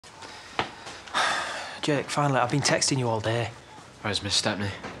Jake, finally, I've been texting you all day. Where's Miss Stepney?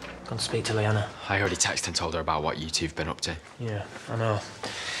 Gone to speak to Leanna. I already texted and told her about what you two've been up to. Yeah, I know.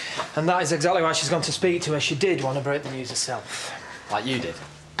 And that is exactly why she's gone to speak to her. She did want to break the news herself. Like you did?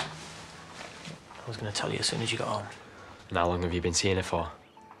 I was going to tell you as soon as you got home. And how long have you been seeing her for?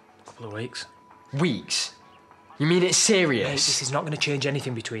 A couple of weeks. Weeks? You mean it's serious? Mate, this is not going to change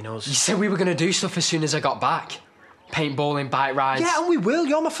anything between us. You said we were going to do stuff as soon as I got back. Paintballing, bike rides. Yeah, and we will.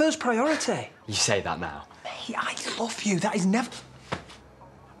 You're my first priority. You say that now. Mate, I love you. That is never...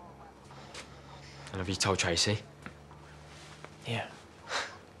 And have you told Tracy? Yeah.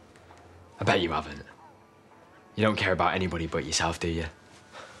 I bet you haven't. You don't care about anybody but yourself, do you?